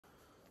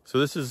So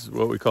this is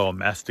what we call a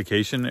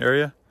mastication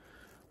area,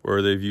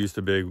 where they've used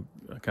a big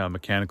kind of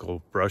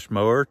mechanical brush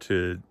mower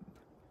to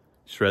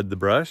shred the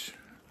brush.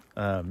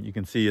 You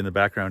can see in the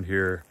background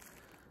here,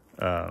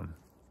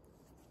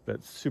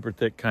 that super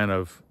thick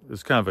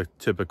it's kind of a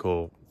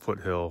typical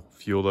foothill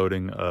fuel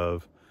loading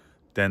of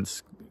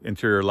dense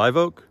interior live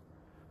oak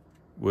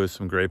with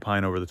some gray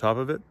pine over the top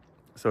of it.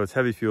 So it's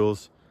heavy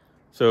fuels.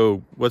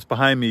 So what's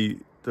behind me,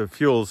 the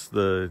fuels,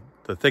 the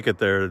thicket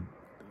there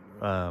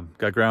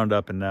got ground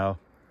up, and now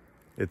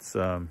it's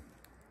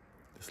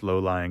this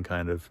low-lying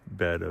kind of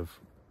bed of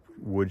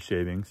wood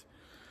shavings.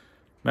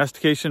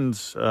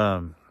 Mastication's,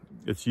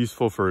 it's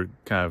useful for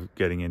kind of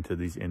getting into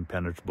these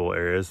impenetrable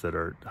areas that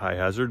are high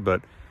hazard,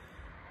 but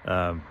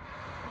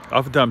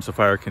oftentimes the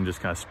fire can just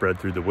kind of spread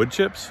through the wood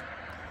chips.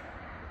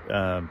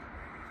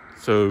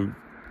 So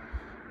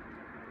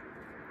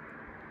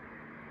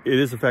it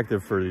is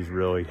effective for these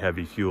really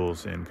heavy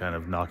fuels in kind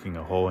of knocking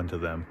a hole into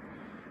them.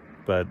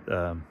 But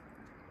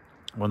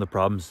one of the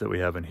problems that we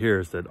have in here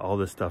is that all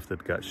this stuff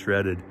that got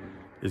shredded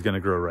is going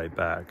to grow right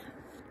back.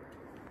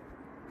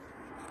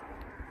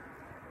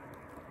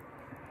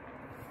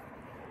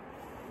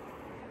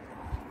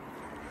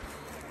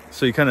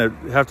 So you kind of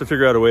have to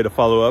figure out a way to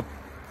follow up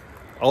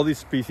all these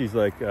species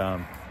like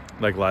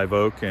live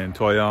oak and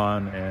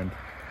toyon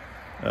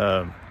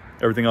and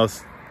everything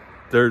else.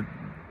 They're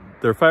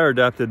fire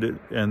adapted,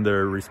 and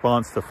their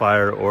response to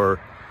fire or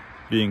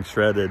being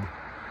shredded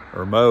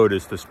or mowed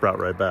is to sprout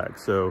right back.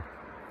 So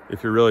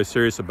if you're really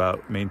serious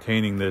about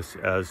maintaining this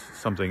as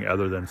something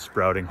other than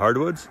sprouting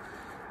hardwoods,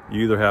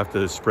 you either have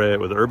to spray it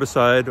with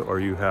herbicide or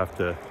you have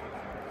to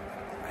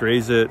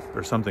graze it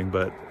or something.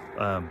 But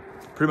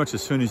pretty much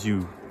as soon as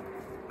you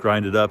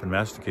grind it up and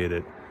masticate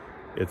it,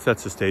 it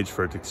sets the stage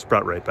for it to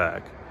sprout right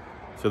back.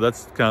 So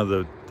that's kind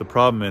of the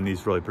problem in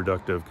these really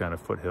productive kind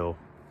of foothill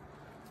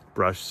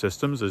brush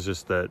systems, is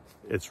just that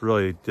it's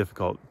really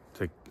difficult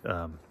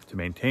to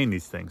maintain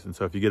these things. And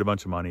so if you get a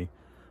bunch of money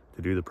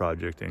to do the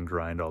project and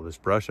grind all this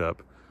brush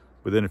up,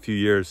 within a few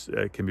years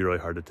it can be really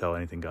hard to tell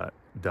anything got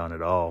done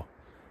at all,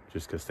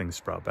 just because things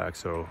sprout back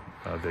so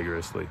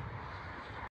vigorously.